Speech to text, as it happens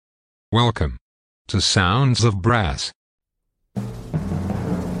Welcome to Sounds of Brass.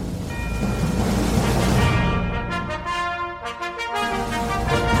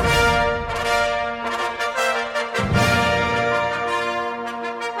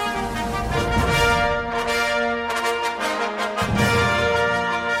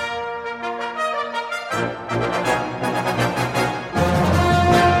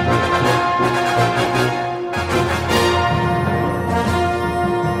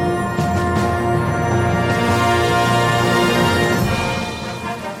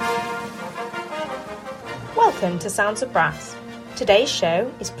 Welcome to Sounds of Brass. Today's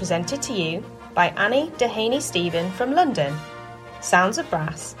show is presented to you by Annie Dehaney-Stephen from London. Sounds of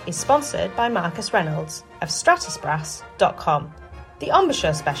Brass is sponsored by Marcus Reynolds of stratusbrass.com, the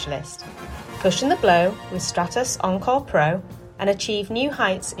embouchure specialist. Cushion the blow with Stratus Encore Pro and achieve new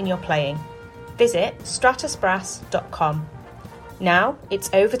heights in your playing. Visit stratusbrass.com. Now it's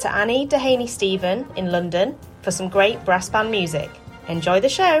over to Annie Dehaney-Stephen in London for some great brass band music. Enjoy the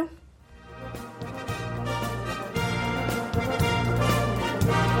show!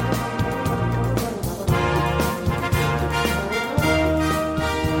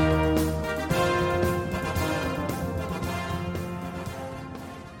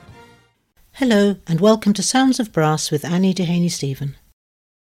 Hello and welcome to Sounds of Brass with Annie Dehaney-Stephen.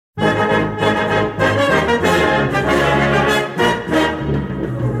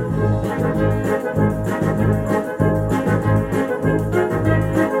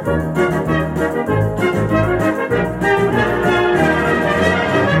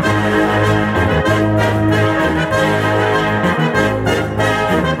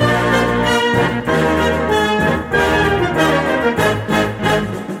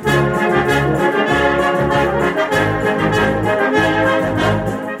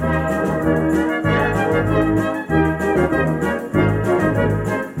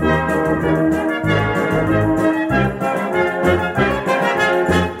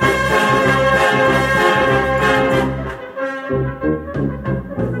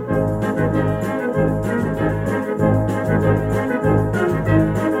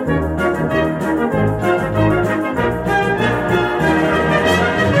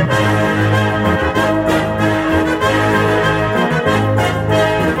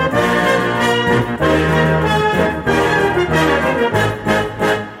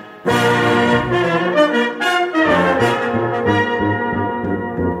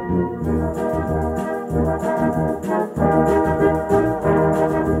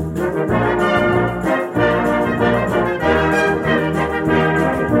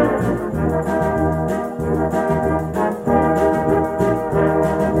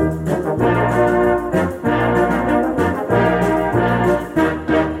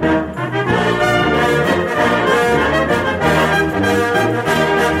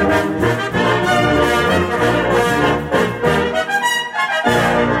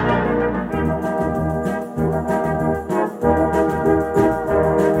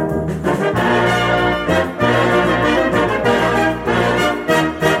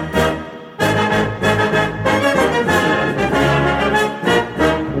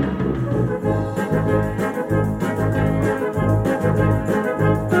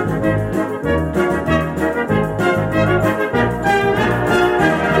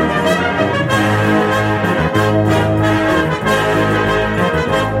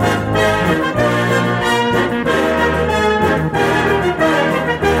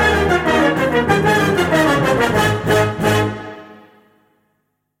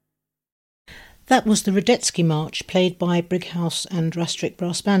 That was the Radetzky March, played by Brighouse and Rastrick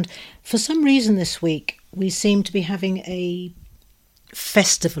Brass Band. For some reason this week, we seem to be having a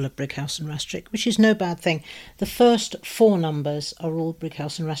festival of Brighouse and Rastrick, which is no bad thing. The first 4 numbers are all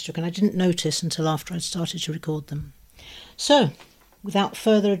Brighouse and Rastrick, and I didn't notice until after I'd started to record them. So, without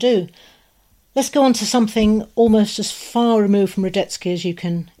further ado, let's go on to something almost as far removed from Radetzky as you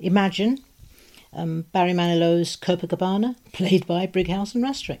can imagine. Barry Manilow's Copacabana, played by Brighouse and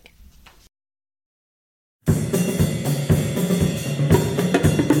Rastrick.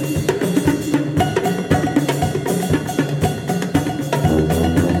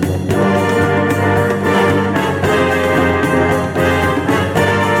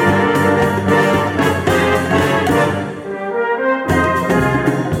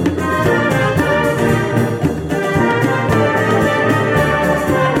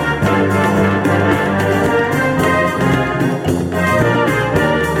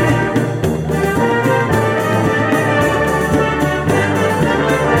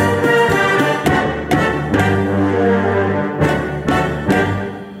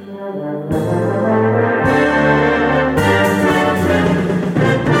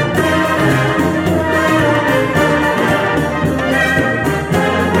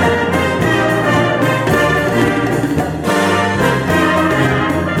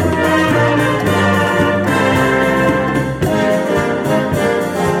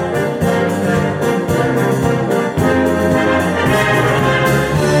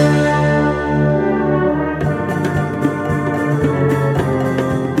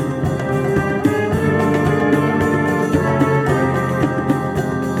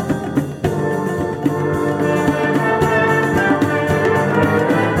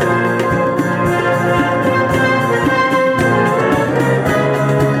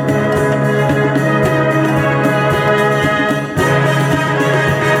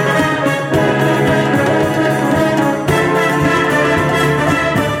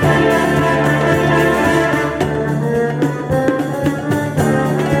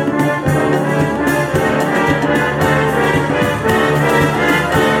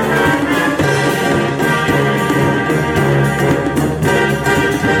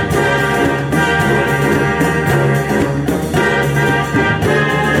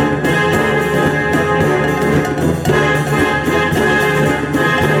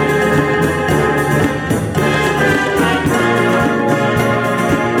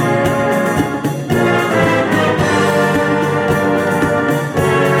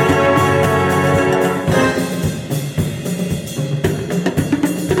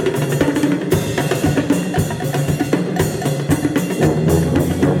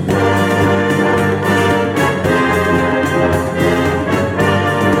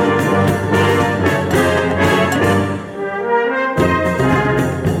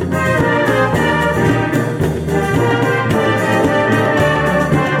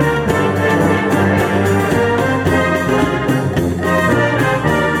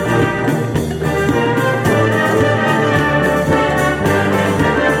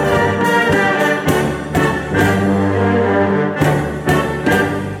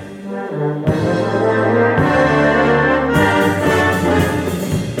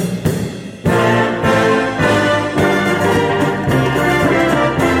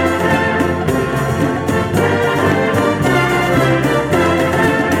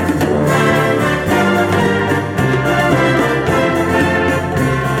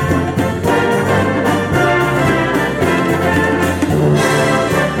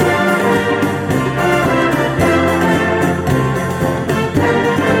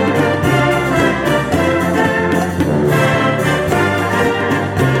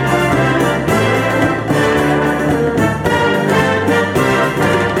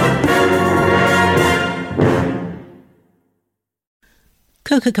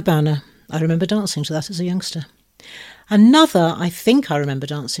 Copacabana. I remember dancing to that as a youngster. Another I think I remember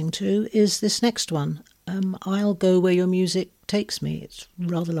dancing to is this next one. I'll Go Where Your Music Takes Me. It's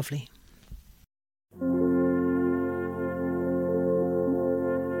rather lovely.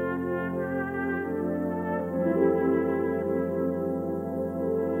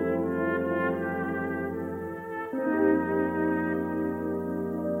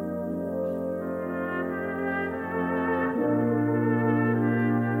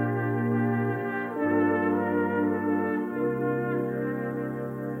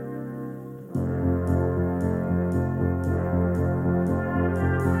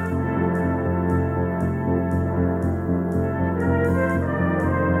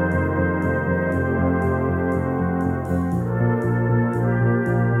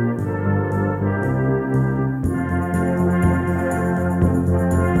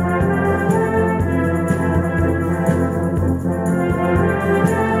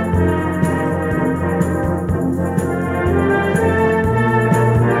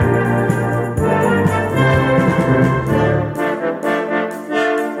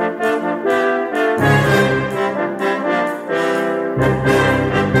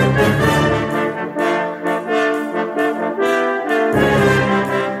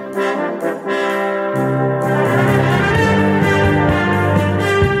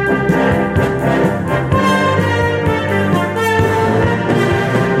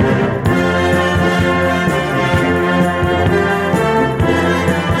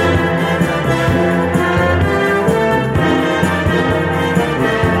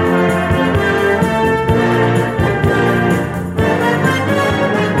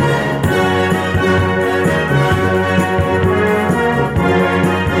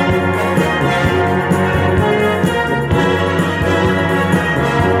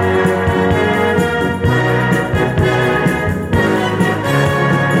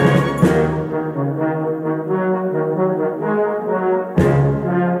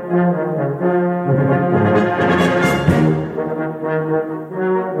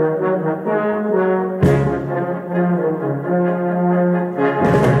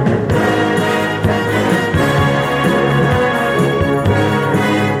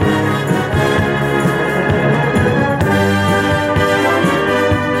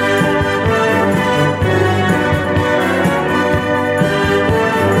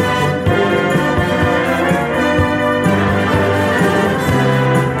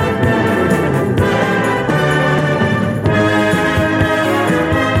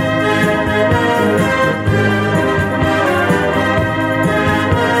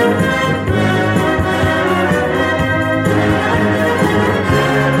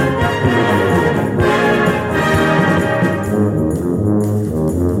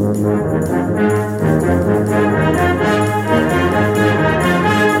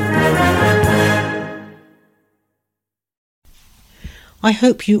 I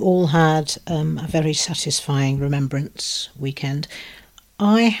hope you all had a very satisfying Remembrance weekend.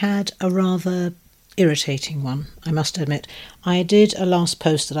 I had a rather irritating one, I must admit. I did a last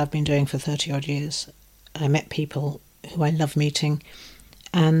post that I've been doing for 30 odd years. I met people who I love meeting,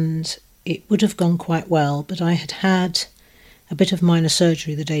 and it would have gone quite well, but I had had a bit of minor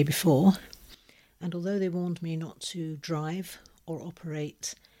surgery the day before, and although they warned me not to drive or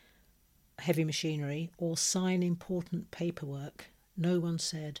operate heavy machinery or sign important paperwork, no one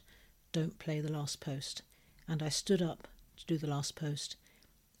said, don't play the last post. And I stood up to do the last post,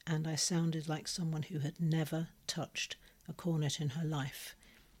 and I sounded like someone who had never touched a cornet in her life.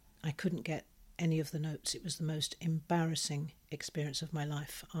 I couldn't get any of the notes. It was the most embarrassing experience of my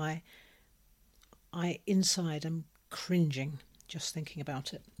life. I inside am cringing just thinking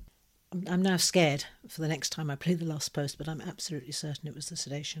about it. I'm now scared for the next time I play the last post, but I'm absolutely certain it was the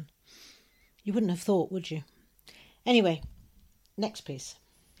sedation. You wouldn't have thought, would you? Anyway, next piece.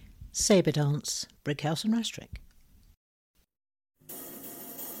 Sabre Dance, Brighouse and Rastrick.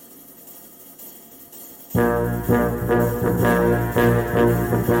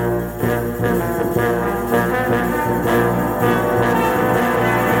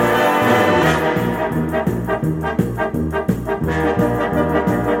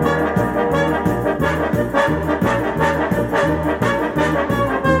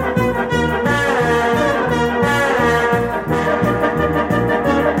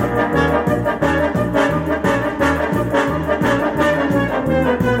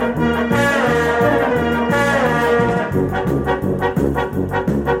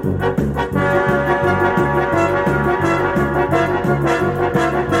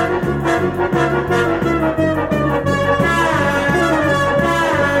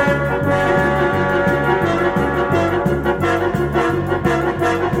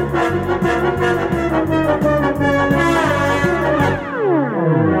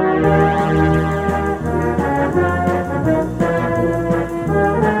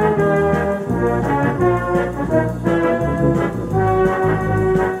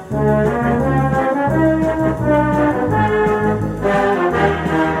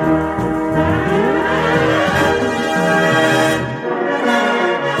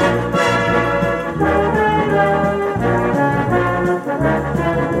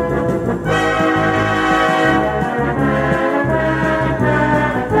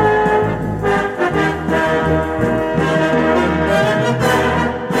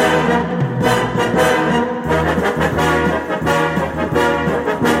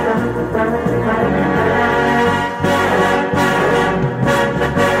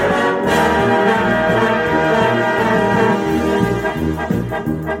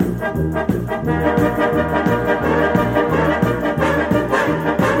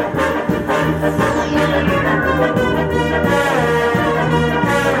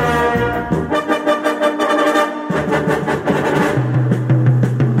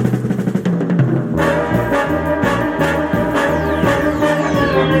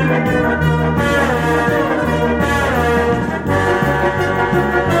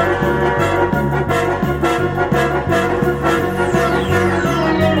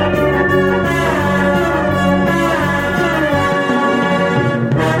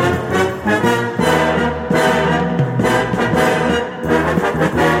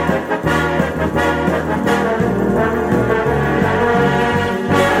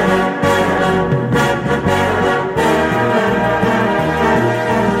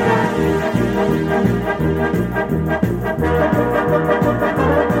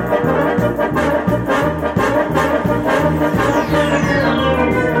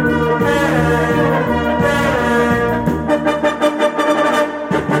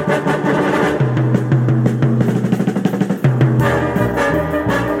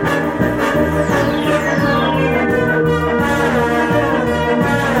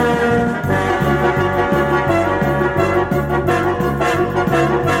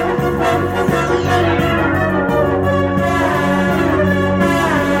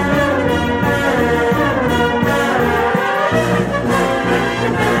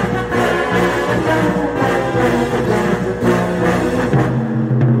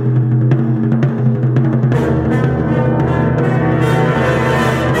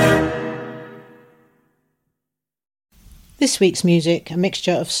 This week's music, a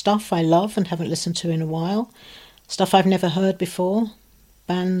mixture of stuff I love and haven't listened to in a while, stuff I've never heard before,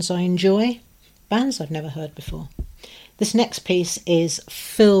 bands I enjoy, bands I've never heard before. This next piece is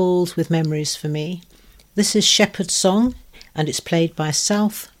filled with memories for me. This is Shepherd's Song, and it's played by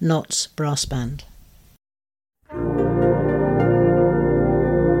South Notts Brass Band.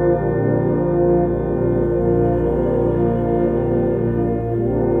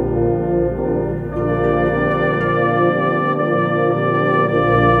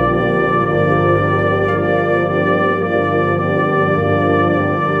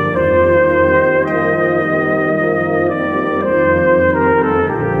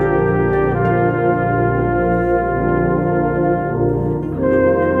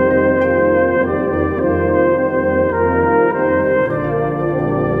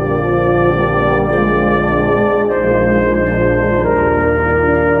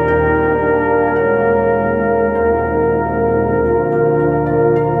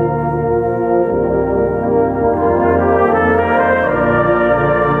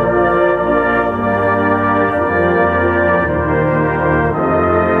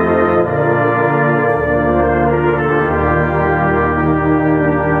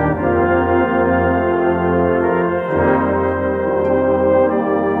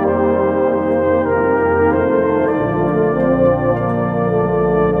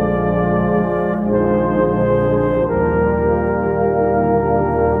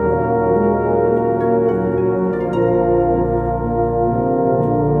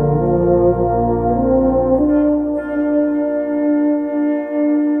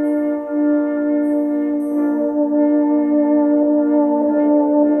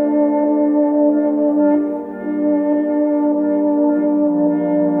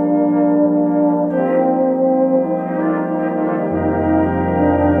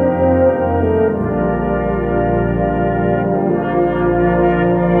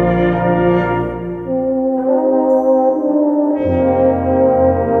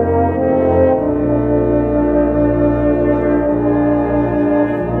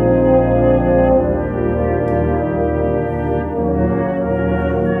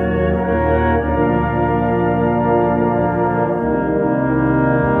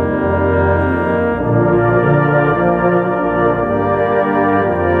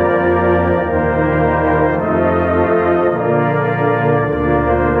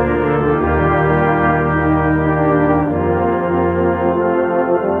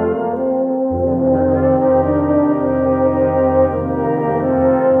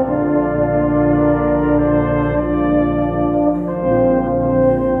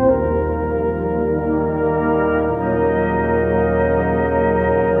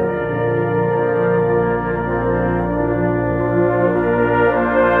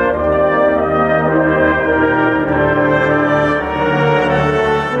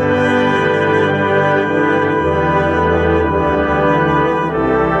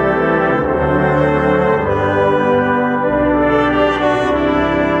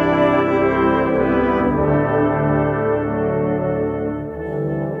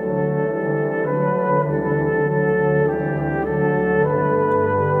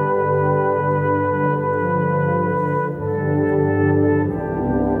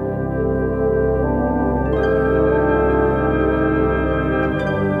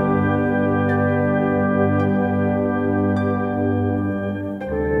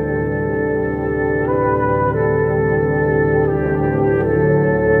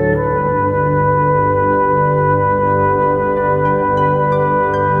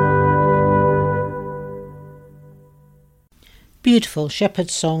 Beautiful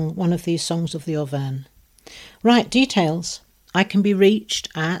shepherd's song, one of these songs of the Auvergne. Right, details. I can be reached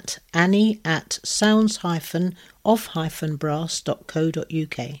at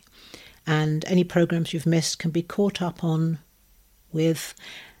annie@sounds-of-brass.co.uk, and any programmes you've missed can be caught up on with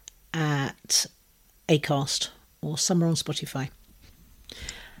at Acast or somewhere on Spotify.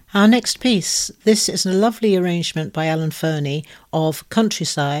 Our next piece, this is a lovely arrangement by Alan Fernie of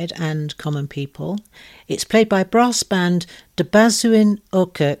Countryside and Common People. It's played by brass band De Bazuin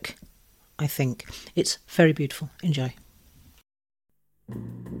O'Kirk, I think. It's very beautiful. Enjoy.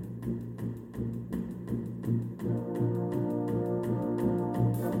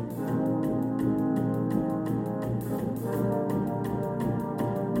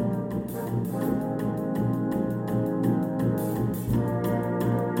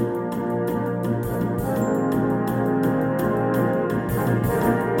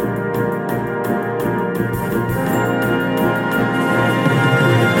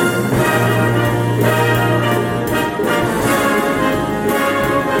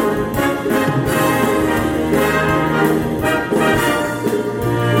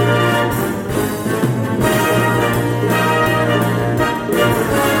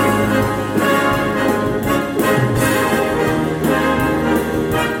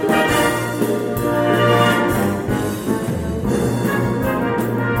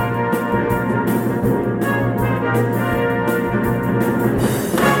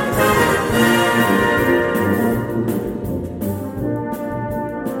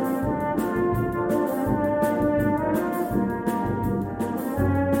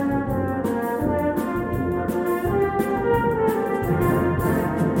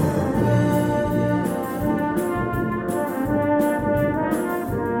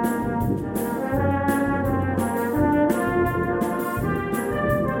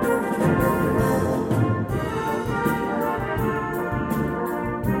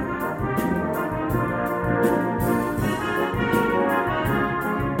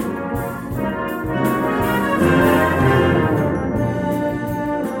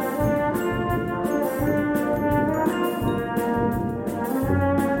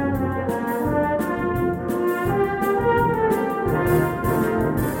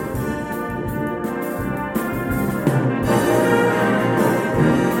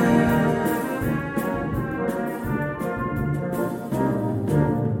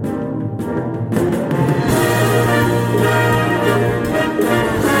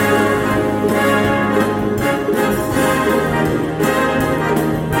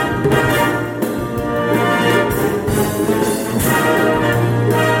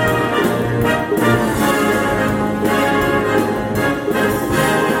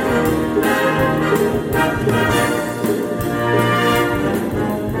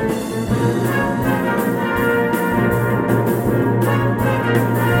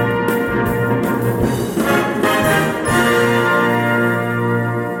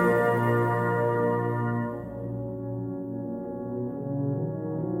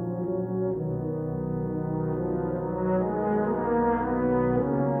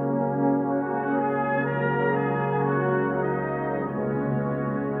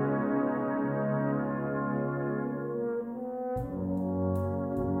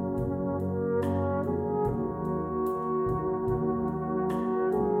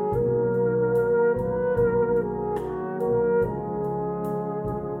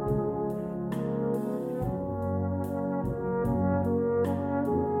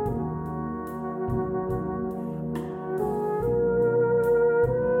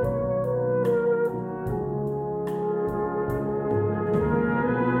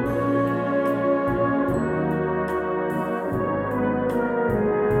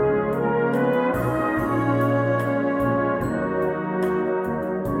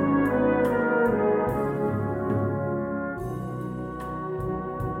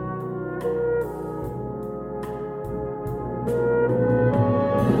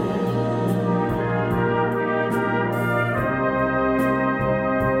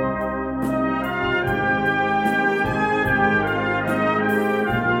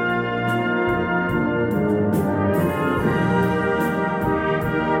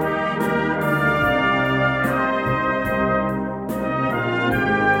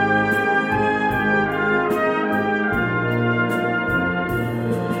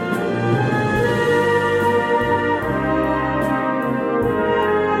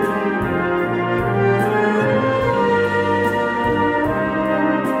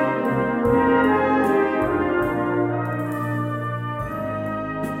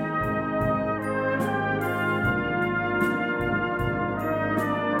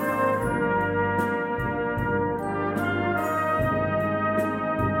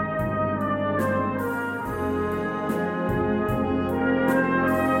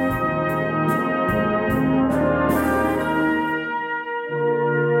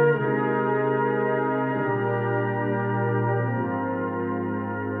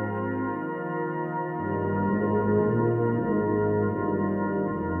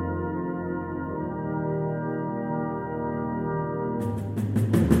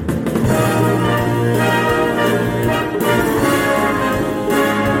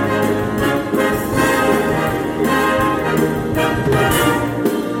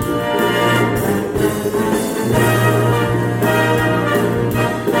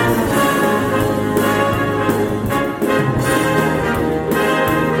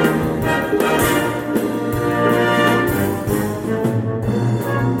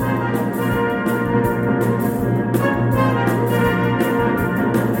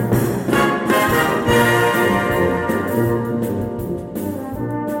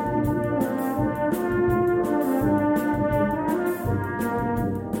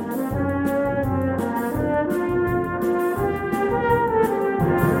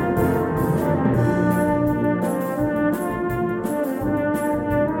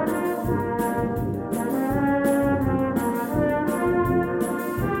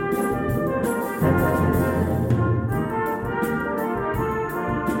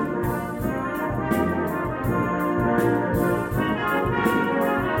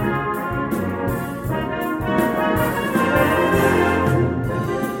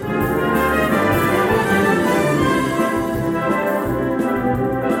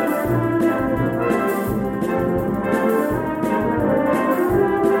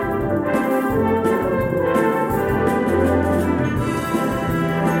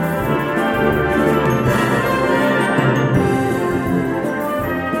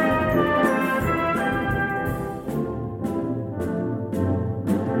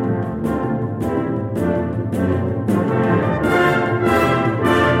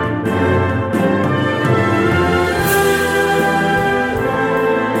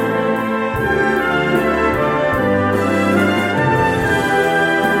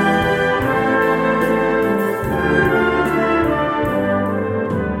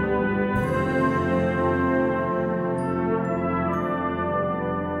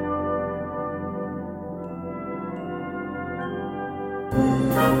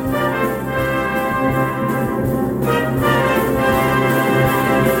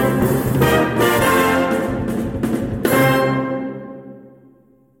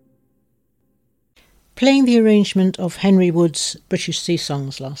 Playing the arrangement of Henry Wood's British Sea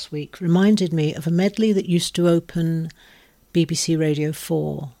Songs last week reminded me of a medley that used to open BBC Radio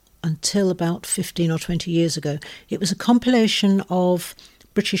 4 until about 15 or 20 years ago. It was a compilation of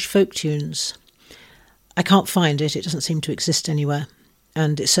British folk tunes. I can't find it, it doesn't seem to exist anywhere,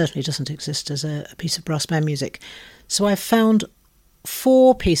 and it certainly doesn't exist as a piece of brass band music. So I found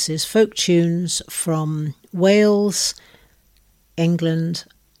 4 pieces, folk tunes from Wales, England,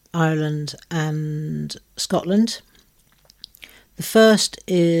 Ireland and Scotland. The first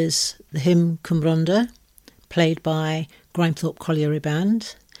is the hymn Cumbronda, played by Grimethorpe Colliery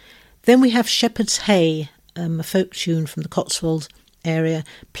Band. Then we have Shepherd's Hay, a folk tune from the Cotswold area,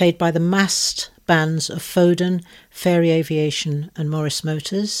 played by the massed bands of Foden, Fairy Aviation and Morris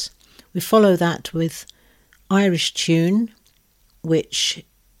Motors. We follow that with Irish Tune, which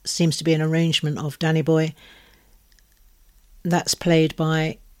seems to be an arrangement of Danny Boy. That's played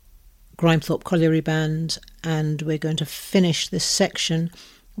by Grimethorpe Colliery Band, and we're going to finish this section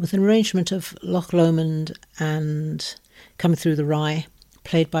with an arrangement of Loch Lomond and Coming Through the Rye,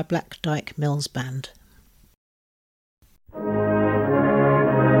 played by Black Dyke Mills Band.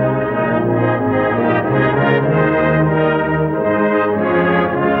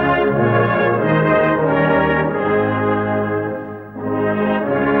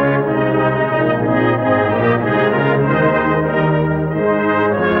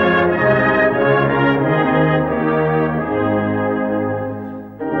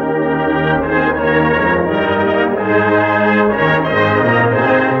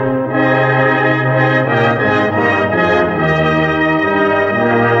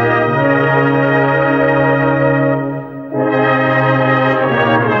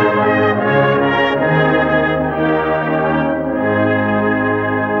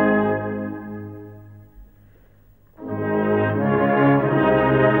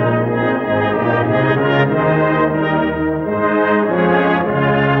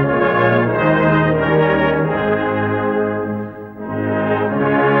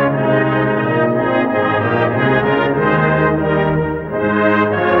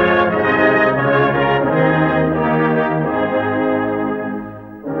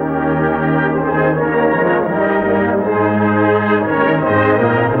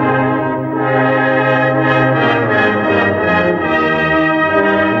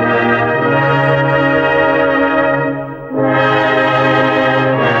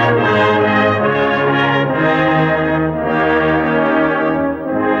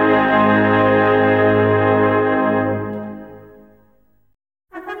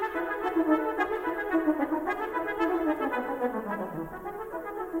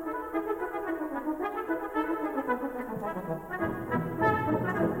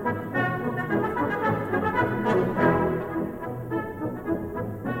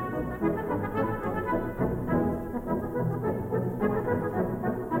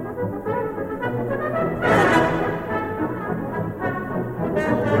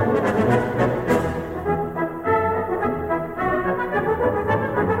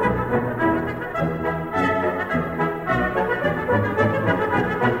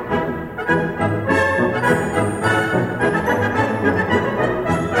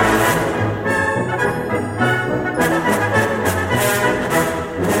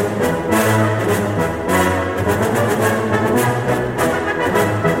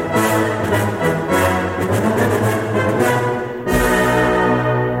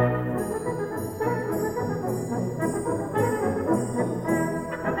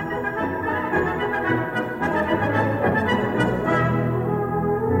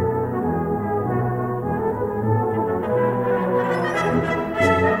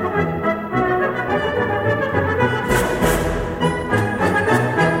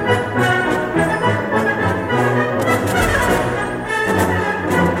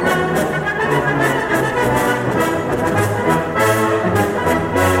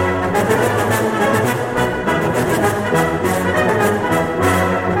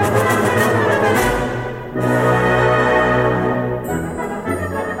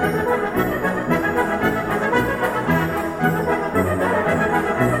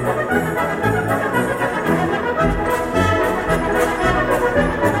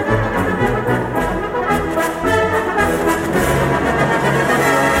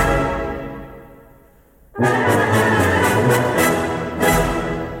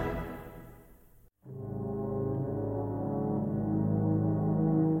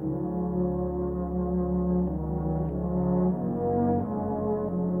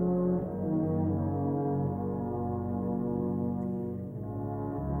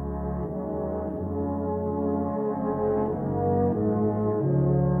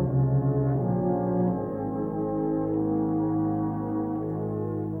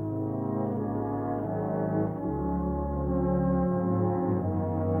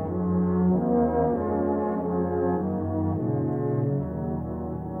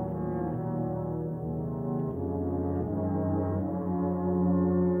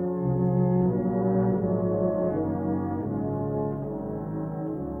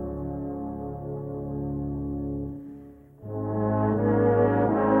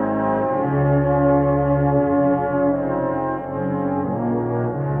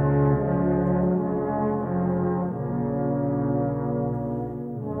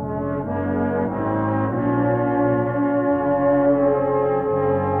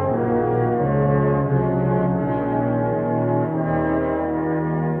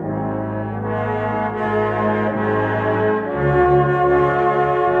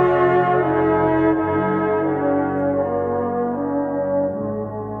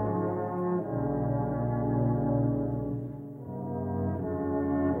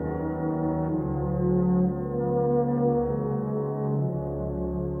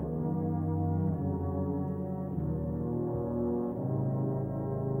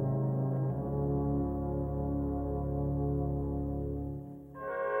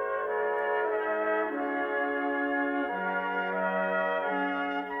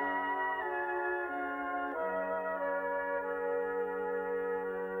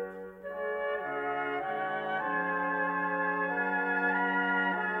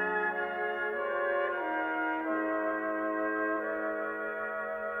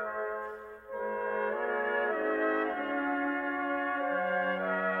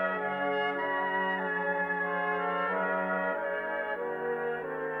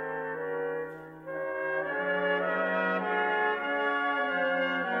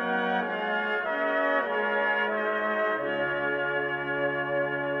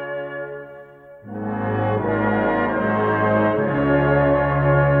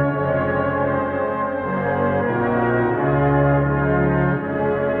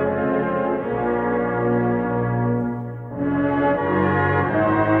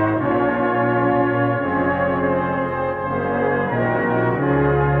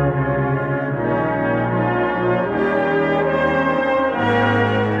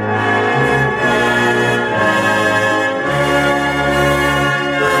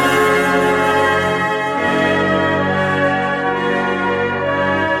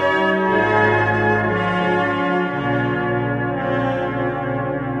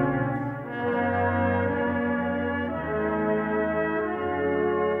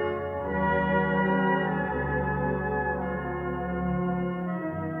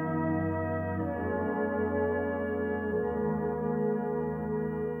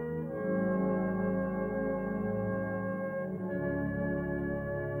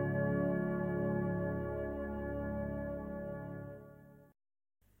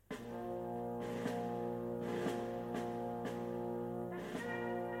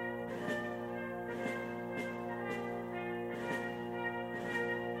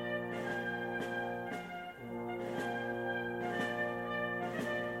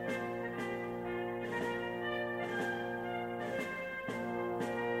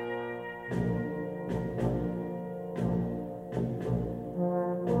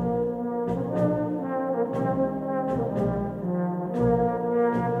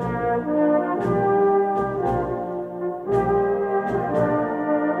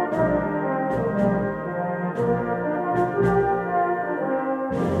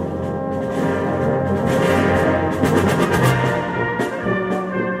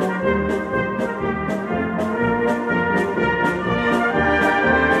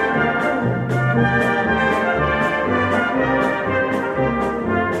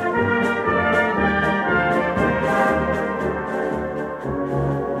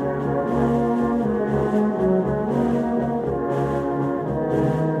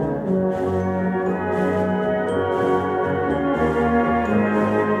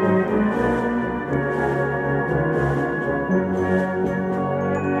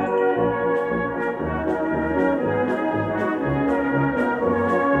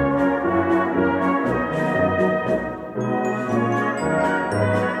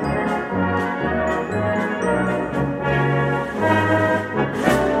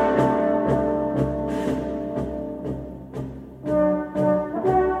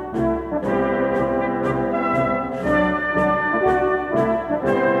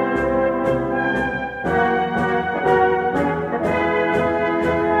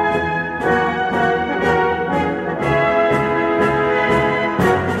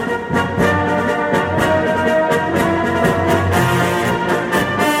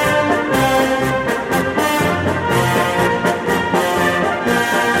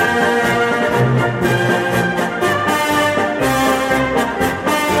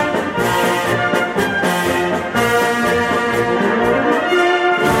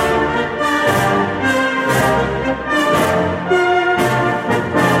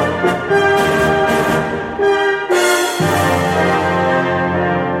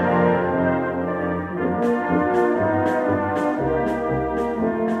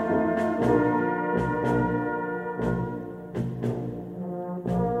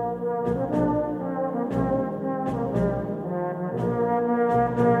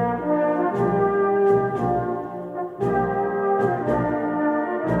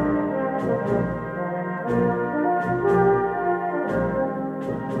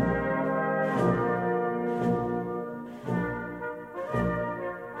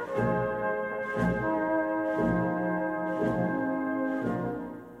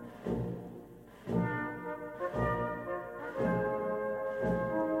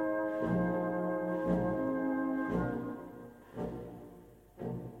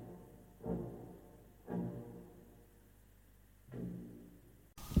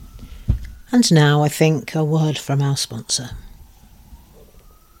 And now, I think, a word from our sponsor.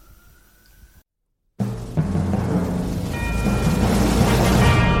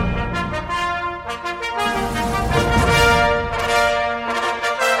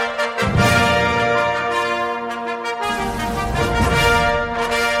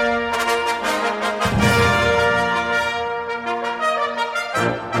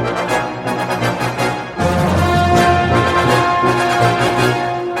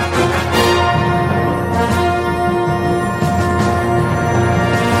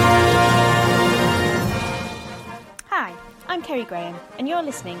 Graham, and you're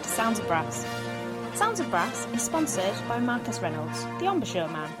listening to Sounds of Brass. Sounds of Brass is sponsored by Marcus Reynolds, the embouchure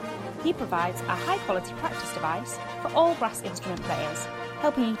man. He provides a high-quality practice device for all brass instrument players,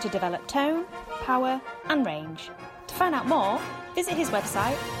 helping you to develop tone, power and range. To find out more, visit his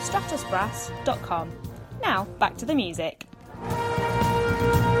website, stratusbrass.com. Now, back to the music.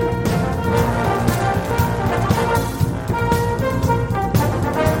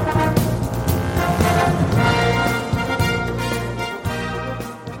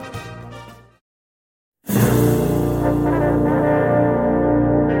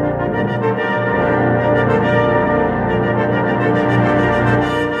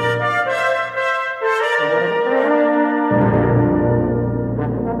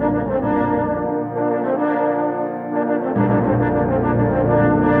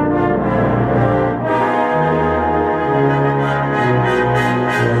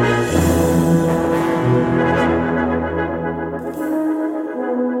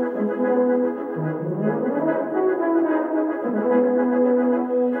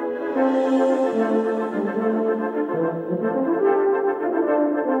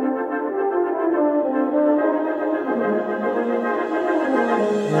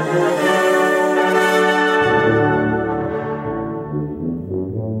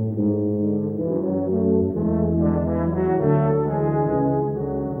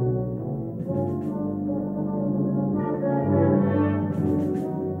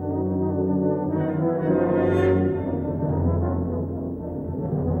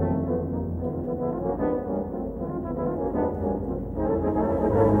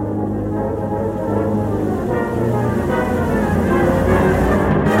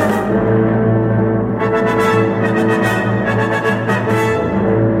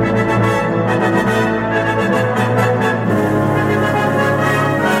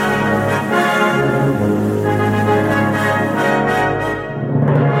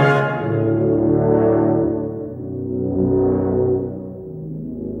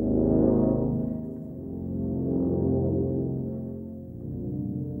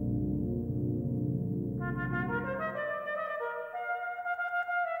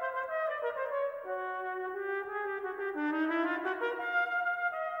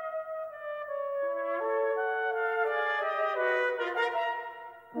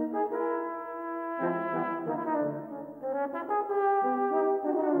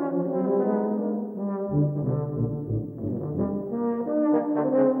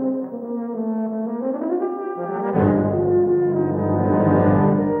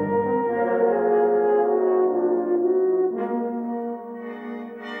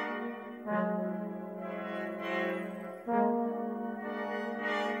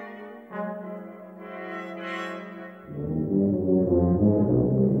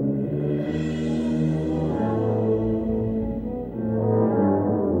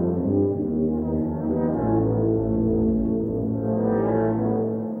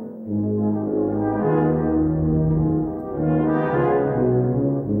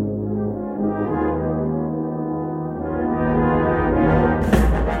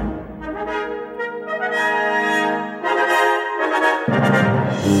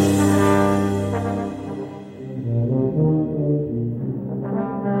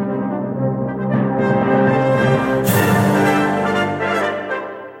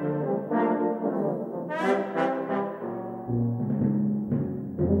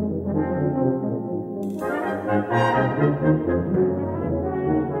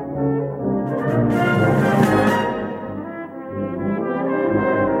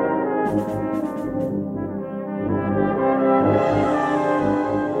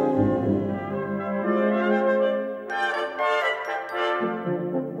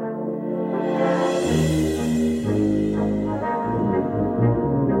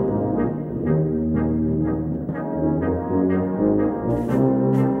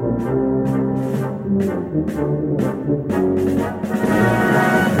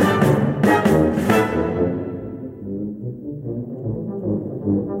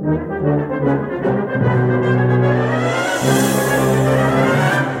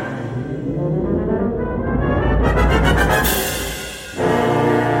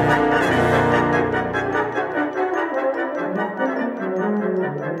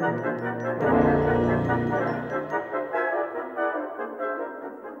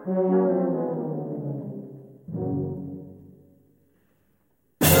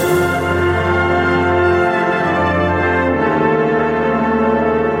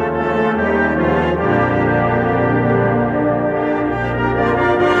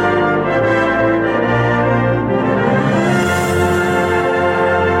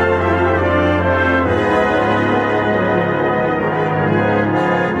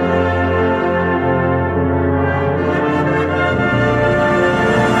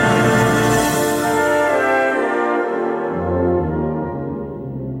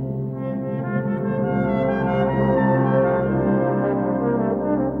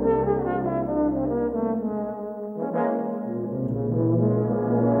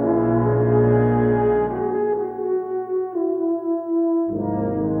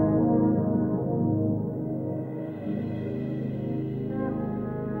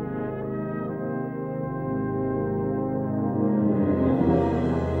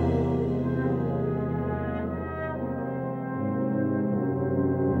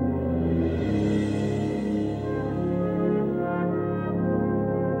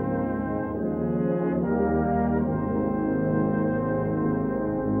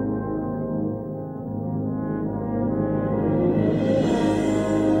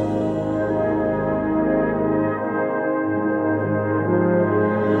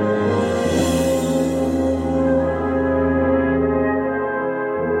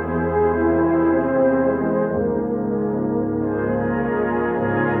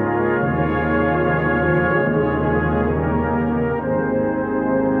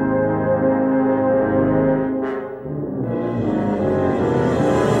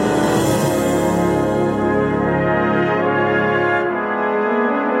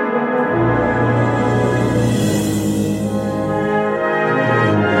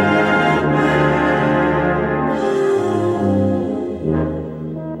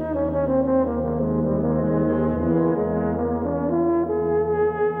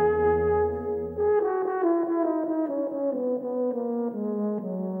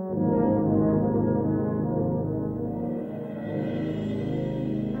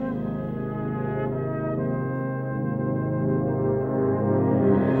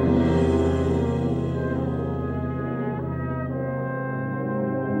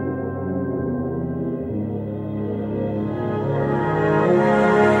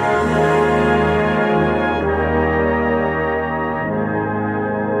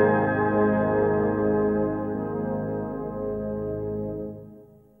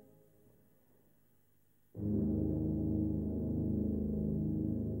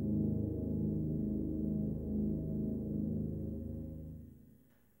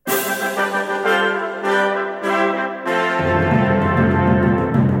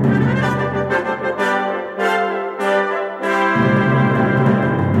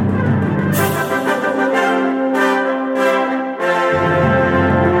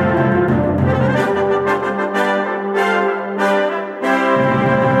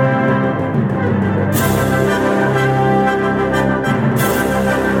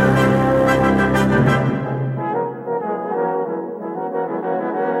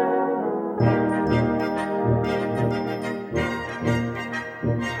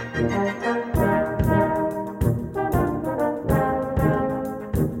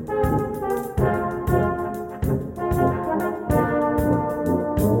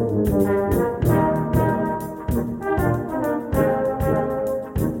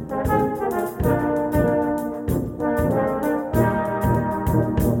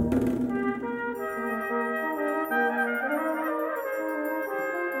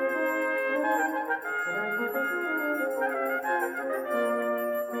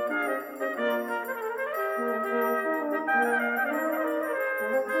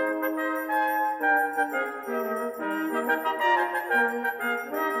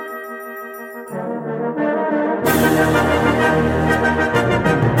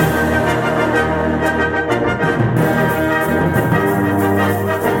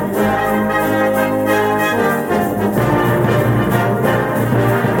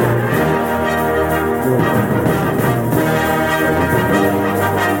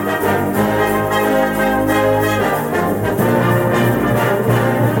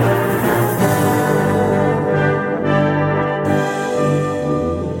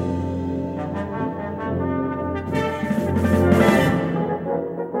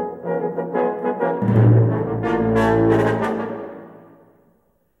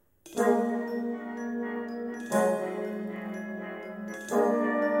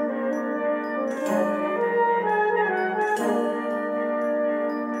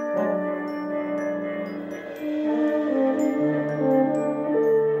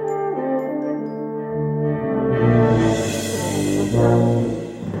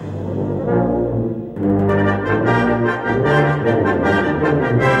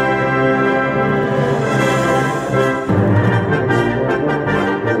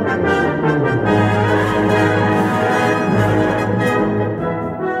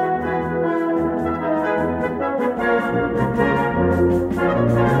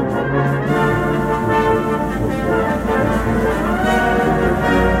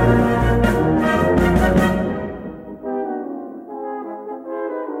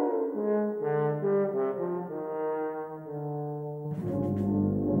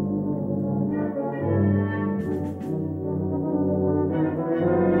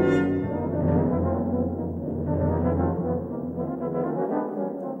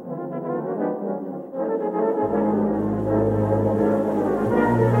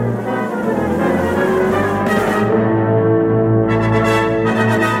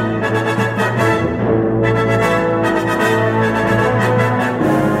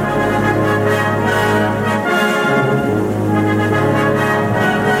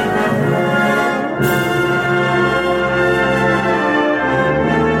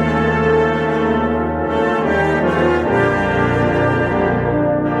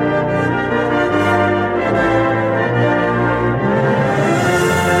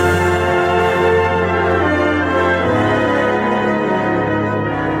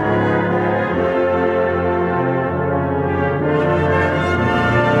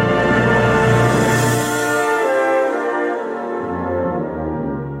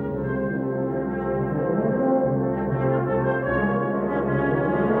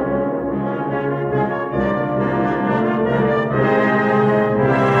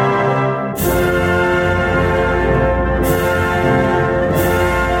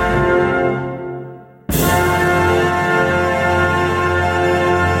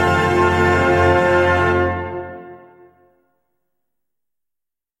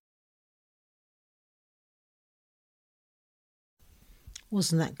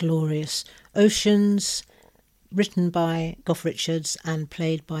 Wasn't that glorious? Oceans, written by Goff Richards and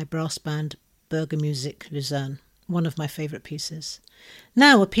played by brass band Burgermusik Luzern. One of my favourite pieces.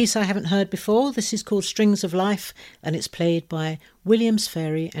 Now, a piece I haven't heard before. This is called Strings of Life, and it's played by Williams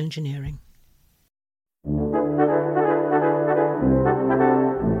Fairey Engineering.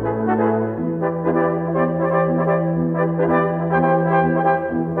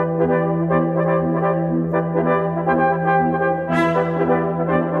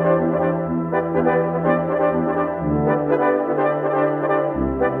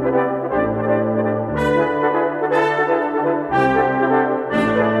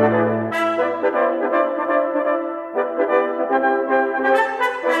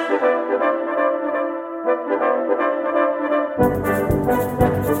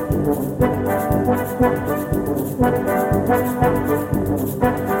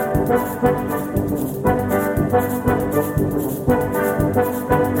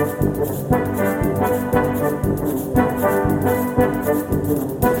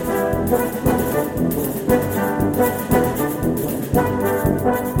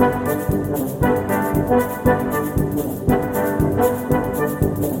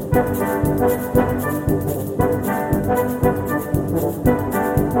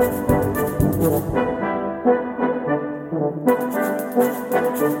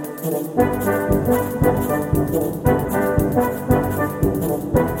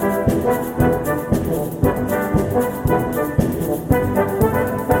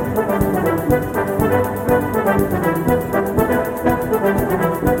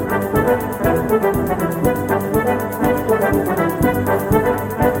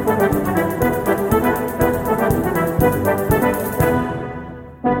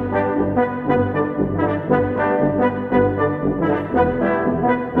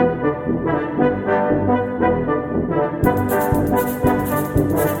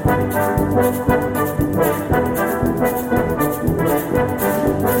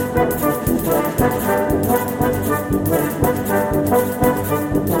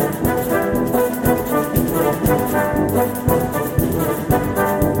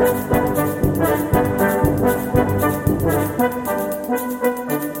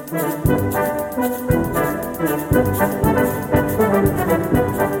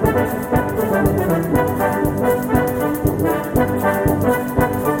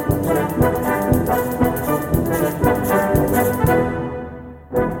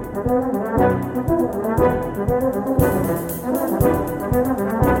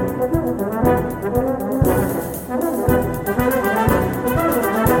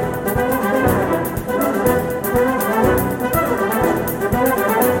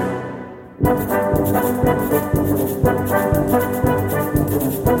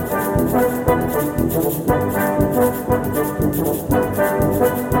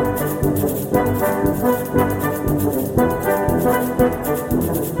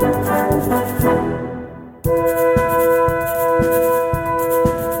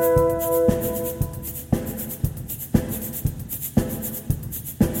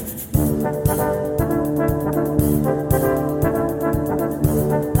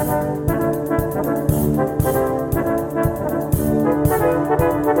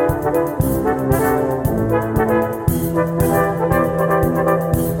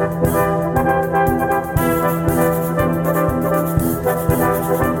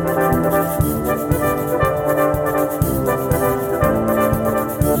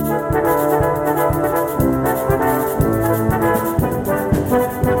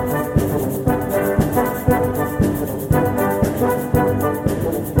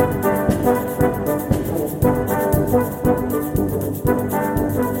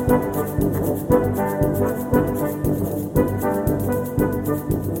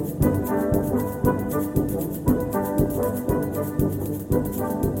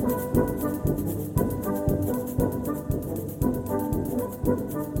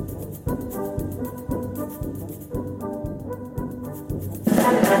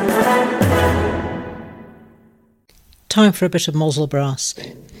 Time for a bit of Mosel brass.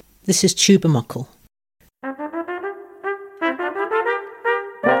 This is Tuba Muckle.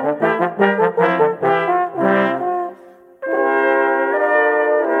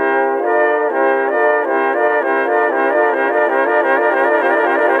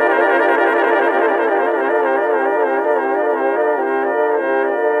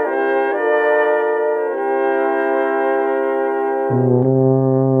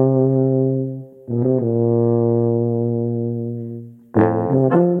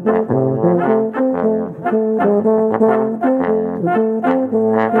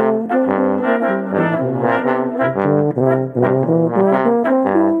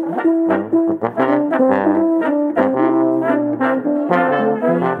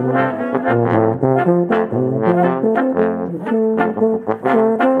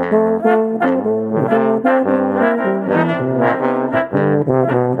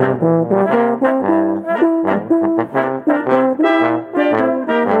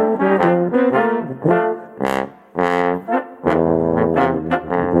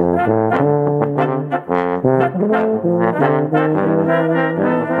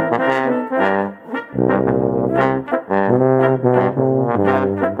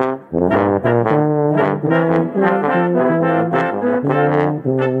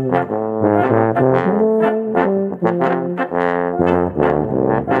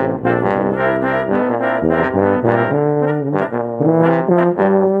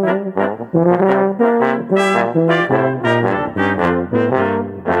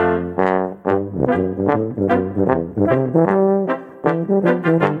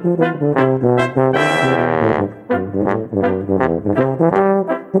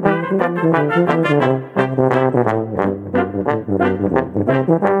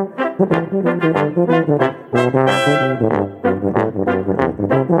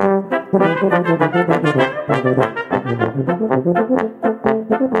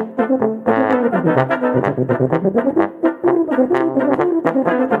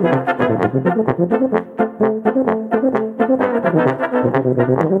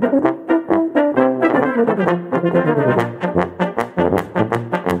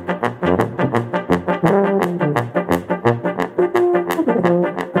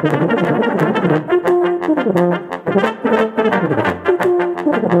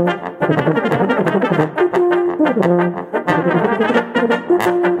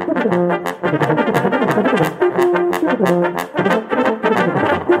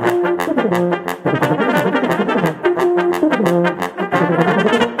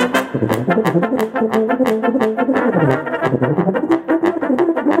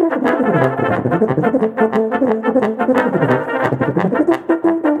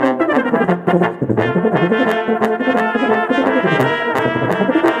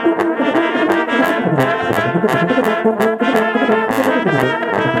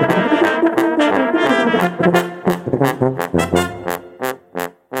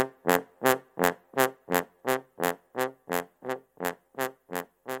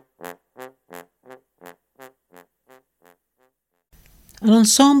 An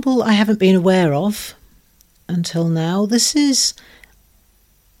ensemble I haven't been aware of until now. This is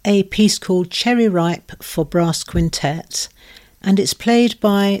a piece called Cherry Ripe for Brass Quintet, and it's played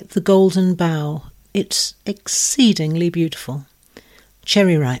by the Golden Bough. It's exceedingly beautiful.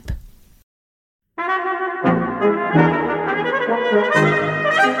 Cherry Ripe.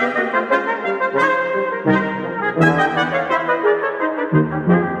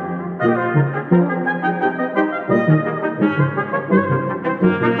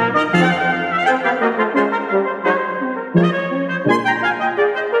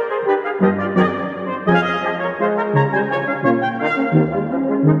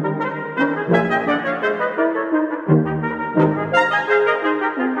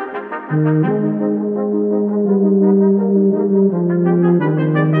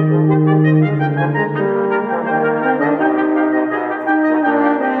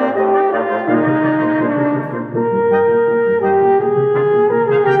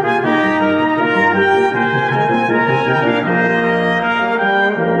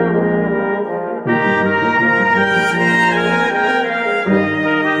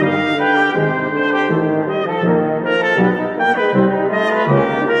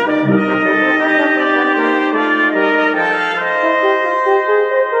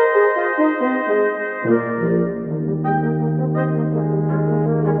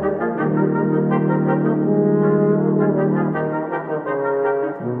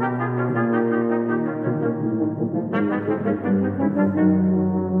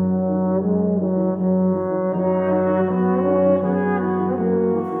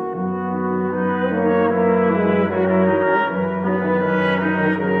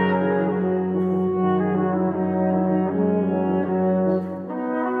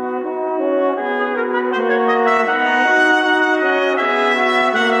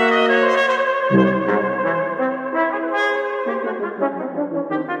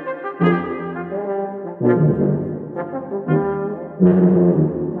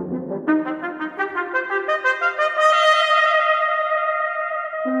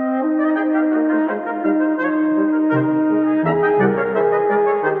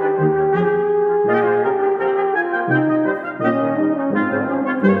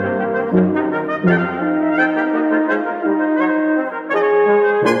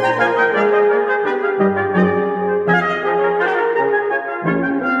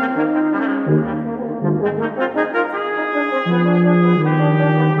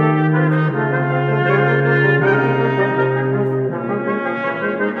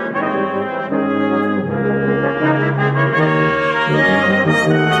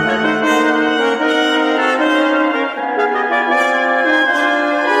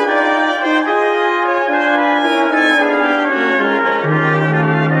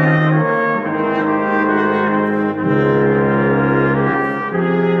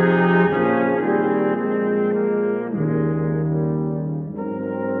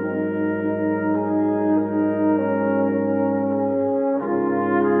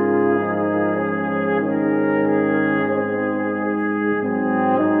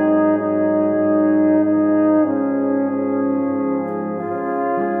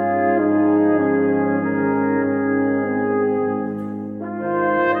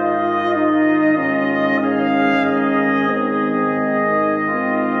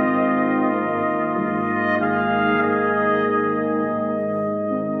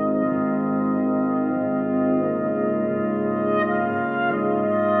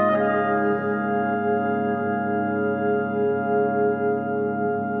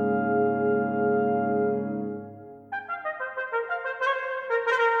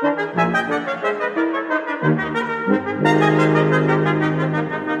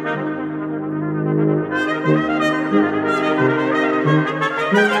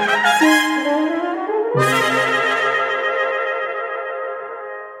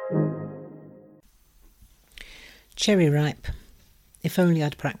 Cherry Ripe. If only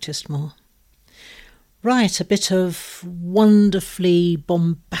I'd practised more. Right, a bit of wonderfully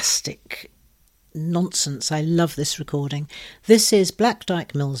bombastic nonsense. I love this recording. This is Black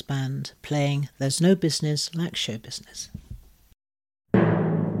Dyke Mills Band playing There's No Business Like Show Business.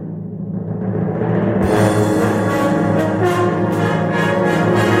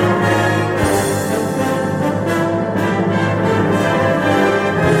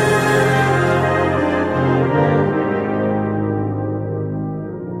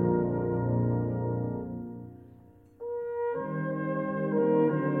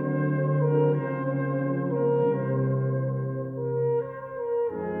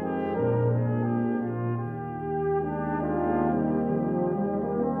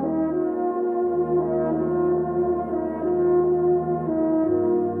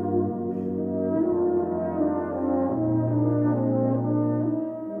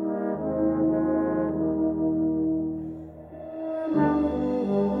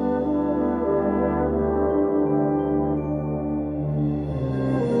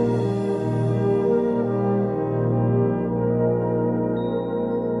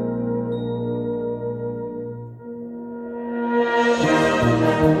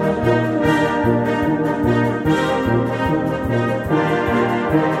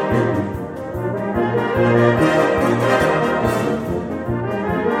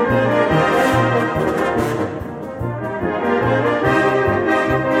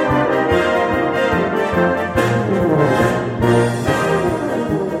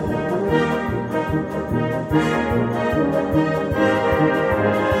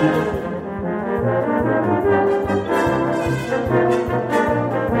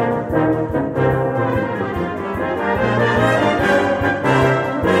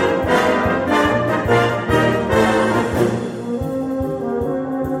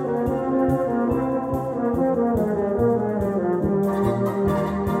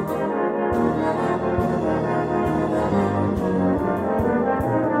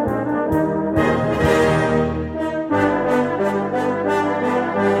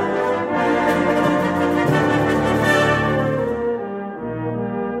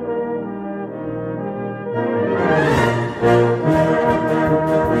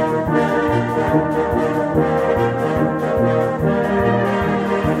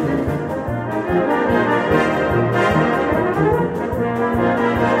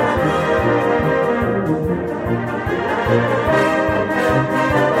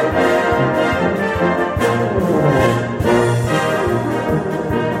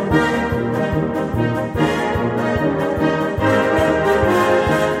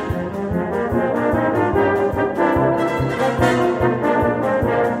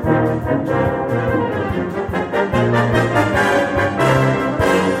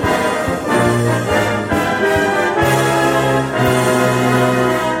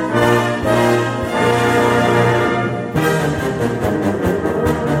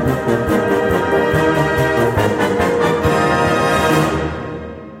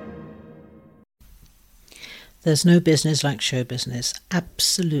 There's no business like show business.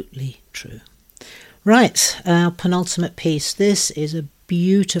 Absolutely true. Right, our penultimate piece. This is a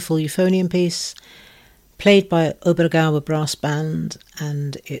beautiful euphonium piece played by Obergauer Brass Band,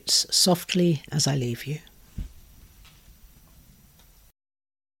 and it's Softly as I Leave You.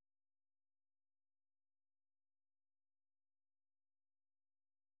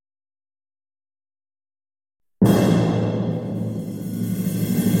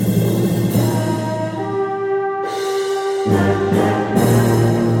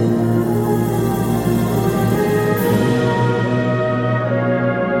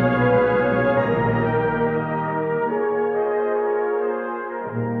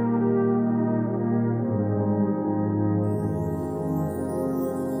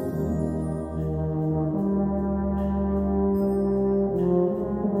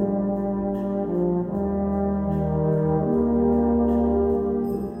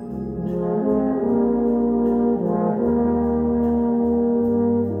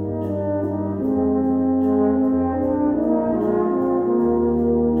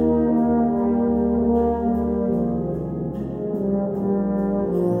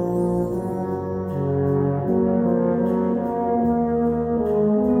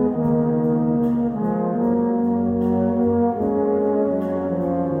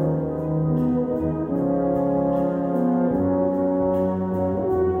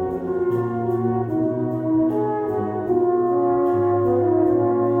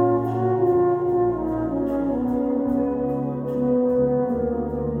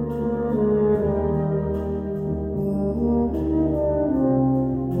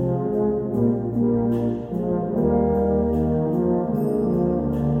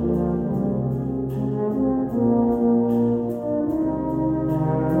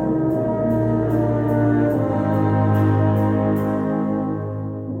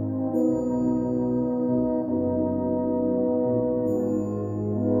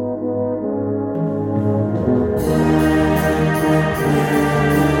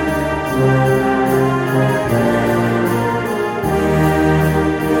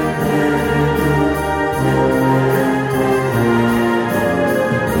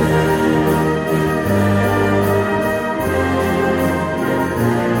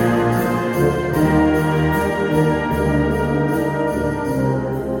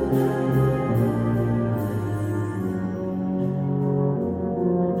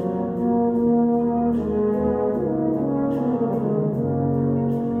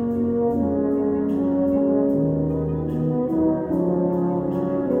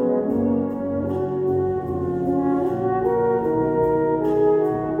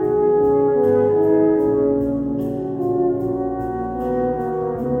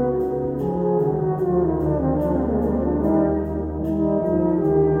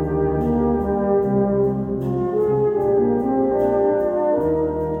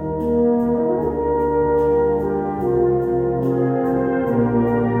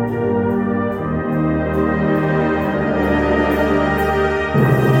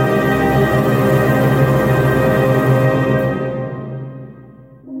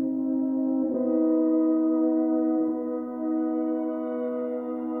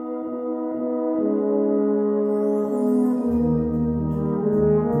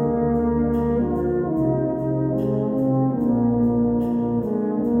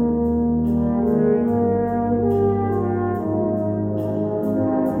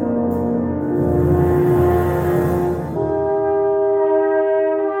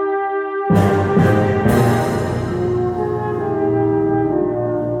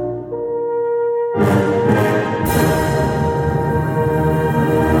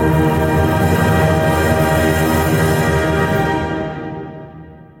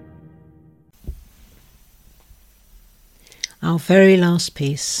 Our very last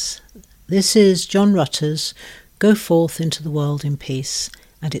piece. This is John Rutter's Go Forth into the World in Peace,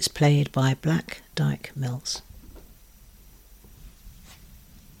 and it's played by Black Dyke Mills.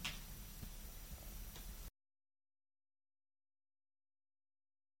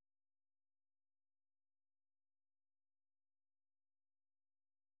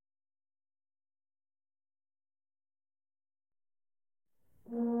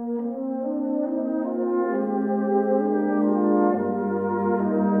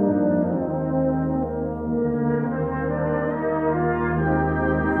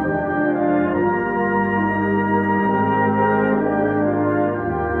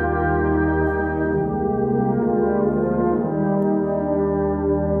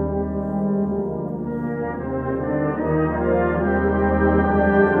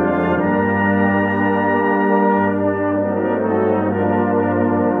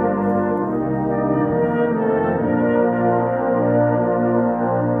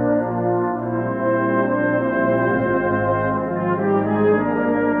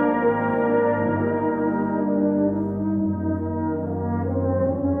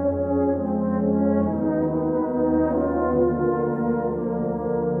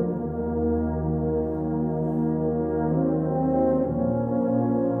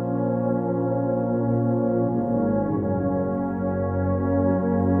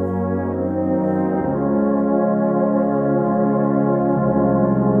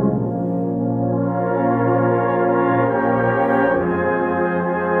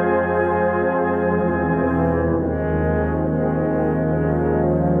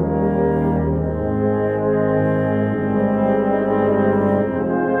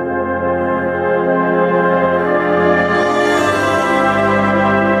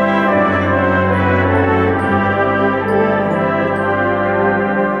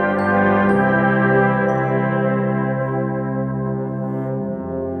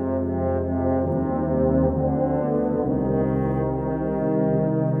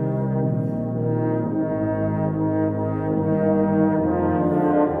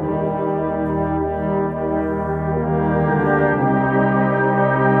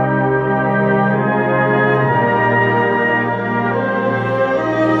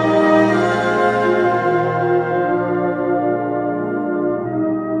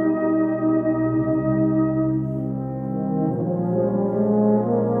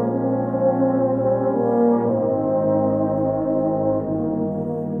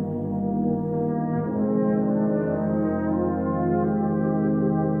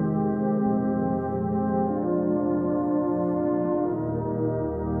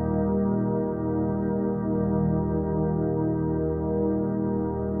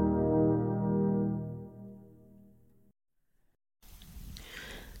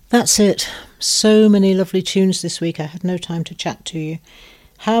 That's it. So many lovely tunes this week. I had no time to chat to you.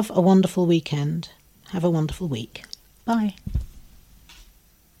 Have a wonderful weekend. Have a wonderful week. Bye.